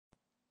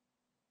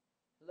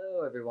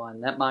Hello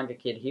everyone, that Manga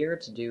Kid here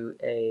to do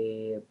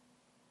a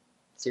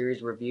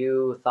series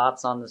review,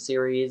 thoughts on the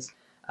series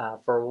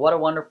for What a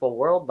Wonderful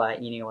World by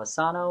Inio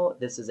Asano.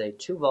 This is a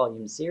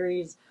two-volume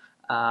series.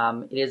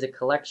 It is a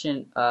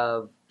collection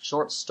of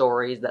short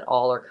stories that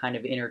all are kind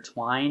of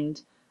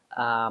intertwined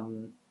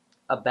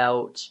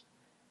about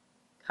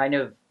kind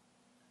of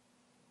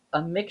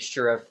a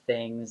mixture of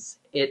things.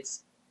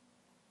 It's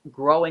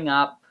growing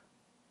up,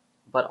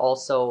 but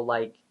also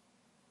like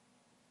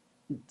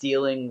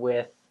dealing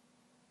with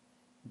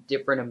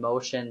different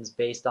emotions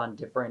based on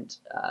different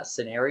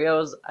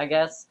scenarios, I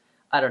guess.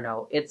 I don't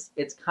know. It's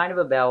kind of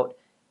about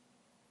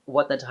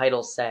what the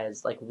title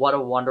says, like what a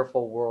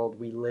wonderful world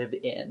we live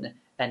in,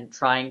 and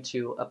trying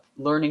to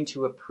learning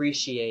to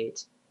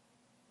appreciate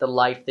the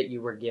life that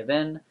you were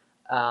given.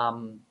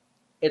 Um,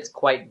 it's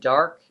quite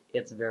dark.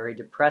 It's very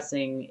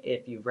depressing.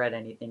 If you've read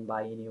anything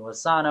by Inio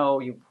Asano,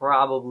 you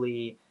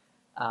probably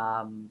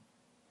um,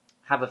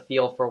 have a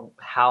feel for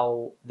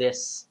how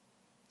this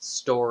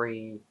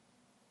story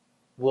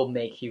will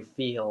make you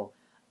feel.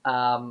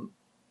 Um,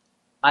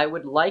 I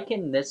would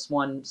liken this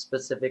one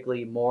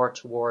specifically more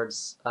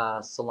towards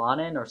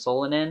Solanin or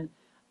Solanin,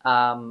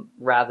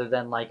 rather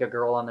than like A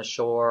Girl on the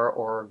Shore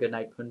or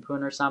Goodnight Poon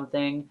Poon or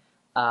something.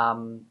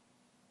 Um,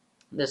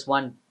 this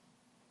one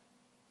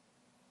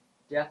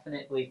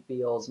definitely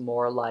feels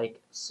more like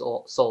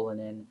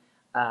Solanin.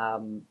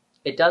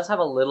 It does have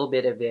a little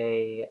bit of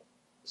a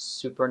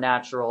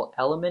supernatural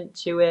element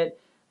to it,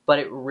 but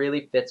it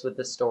really fits with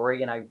the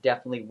story, and I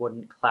definitely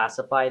wouldn't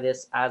classify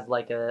this as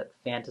like a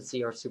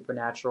fantasy or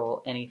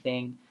supernatural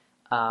anything.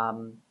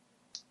 Um,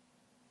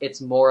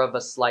 it's more of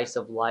a slice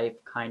of life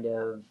kind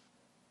of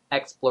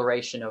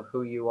exploration of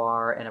who you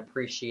are and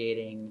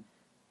appreciating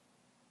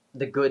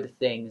the good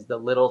things, the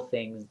little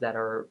things that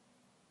are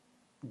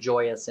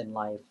joyous in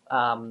life.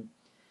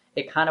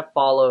 It kind of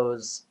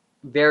follows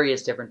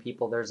various different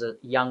people. There's a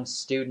young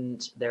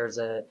student, there's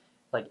a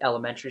like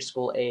elementary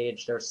school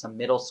age, there's some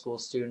middle school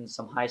students,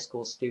 some high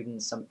school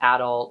students, some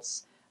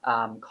adults,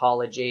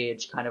 college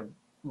age, kind of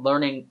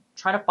learning,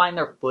 trying to find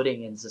their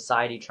footing in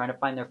society, trying to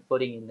find their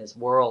footing in this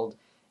world,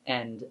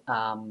 and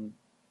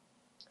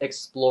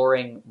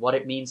exploring what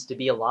it means to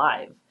be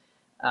alive.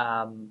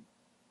 Um,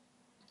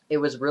 it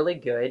was really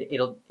good.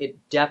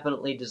 It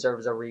definitely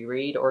deserves a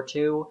reread or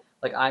two.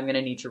 Like I'm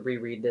gonna need to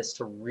reread this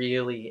to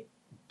really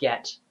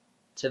get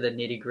to the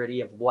nitty gritty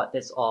of what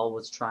this all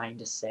was trying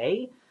to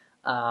say.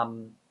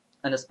 Um,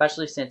 and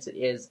especially since it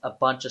is a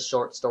bunch of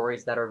short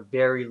stories that are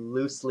very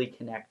loosely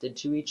connected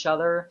to each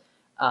other,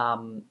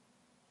 um,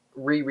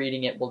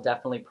 rereading it will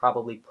definitely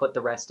probably put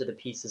the rest of the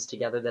pieces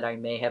together that I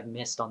may have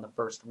missed on the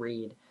first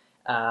read.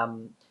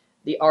 Um,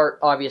 the art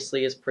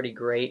obviously is pretty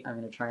great. I'm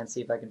going to try and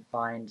see if I can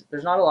find.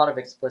 There's not a lot of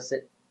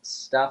explicit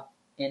stuff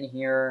in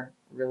here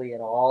really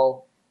at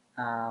all,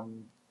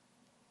 um,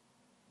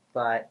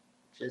 but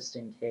just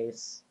in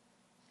case,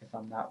 if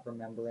I'm not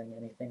remembering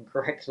anything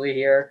correctly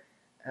here,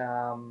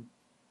 um,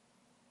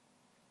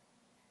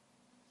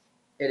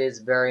 it is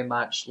very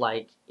much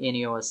like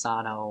Inio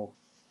Asano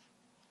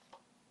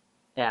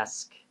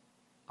esque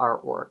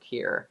artwork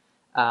here.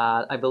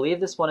 I believe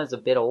this one is a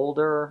bit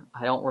older.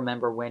 I don't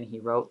remember when he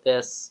wrote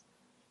this,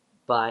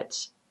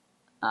 but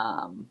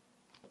um,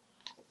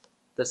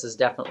 this is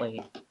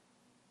definitely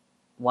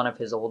one of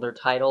his older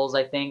titles,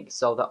 I think.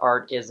 So the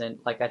art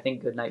isn't like I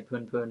think Goodnight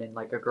Poon Poon and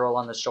like A Girl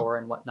on the Shore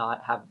and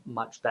whatnot have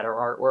much better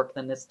artwork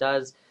than this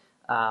does.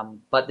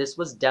 But this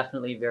was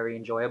definitely very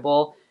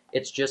enjoyable.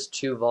 It's just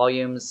two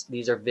volumes.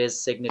 These are Viz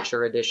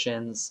signature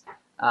editions.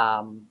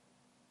 Um,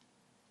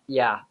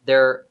 yeah,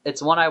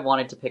 it's one I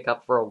wanted to pick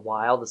up for a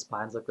while. The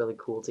spines look really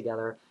cool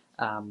together.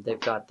 They've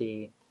got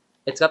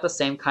it's got the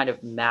same kind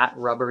of matte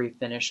rubbery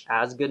finish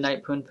as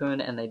Goodnight Poon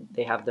Poon, and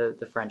they have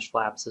the French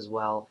flaps as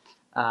well.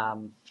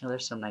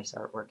 There's some nice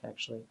artwork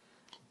actually,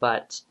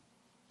 but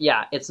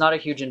yeah, it's not a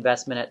huge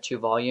investment at two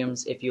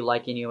volumes. If you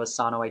like Inio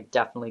Asano, I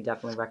definitely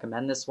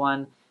recommend this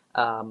one.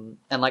 And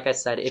like I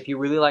said, if you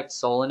really liked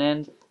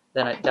Solanin,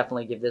 then I'd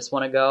definitely give this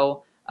one a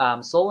go.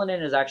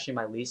 Solanin is actually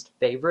my least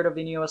favorite of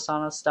Inio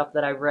Asano's stuff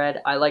that I've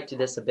read. I liked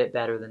this a bit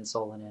better than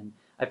Solanin.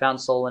 I found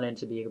Solanin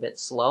to be a bit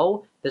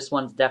slow. This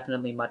one's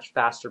definitely much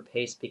faster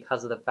paced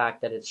because of the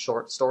fact that it's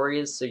short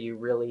stories, so you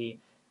really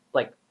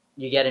like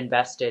you get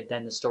invested,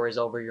 then the story's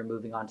over, you're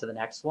moving on to the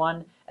next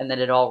one, and then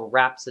it all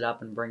wraps it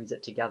up and brings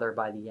it together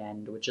by the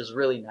end, which is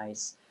really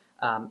nice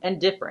and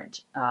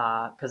different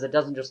because it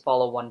doesn't just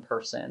follow one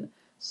person.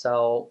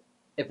 So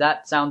if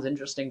that sounds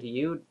interesting to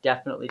you,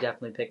 definitely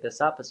pick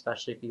this up,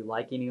 especially if you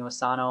like Inio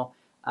Asano.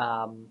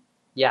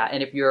 Yeah,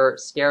 and if you're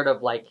scared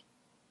of like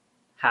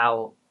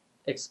how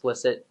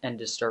explicit and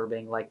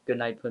disturbing like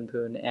Goodnight Poon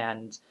Poon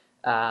and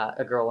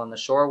A Girl on the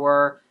Shore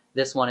were,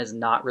 this one is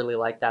not really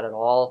like that at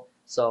all.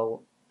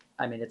 So,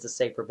 I mean, it's a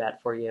safer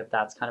bet for you if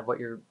that's kind of what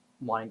you're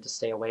wanting to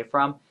stay away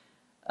from.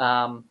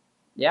 Um,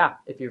 yeah,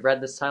 if you've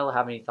read this title,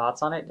 have any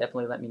thoughts on it,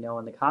 definitely let me know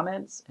in the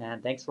comments,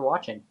 and thanks for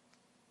watching.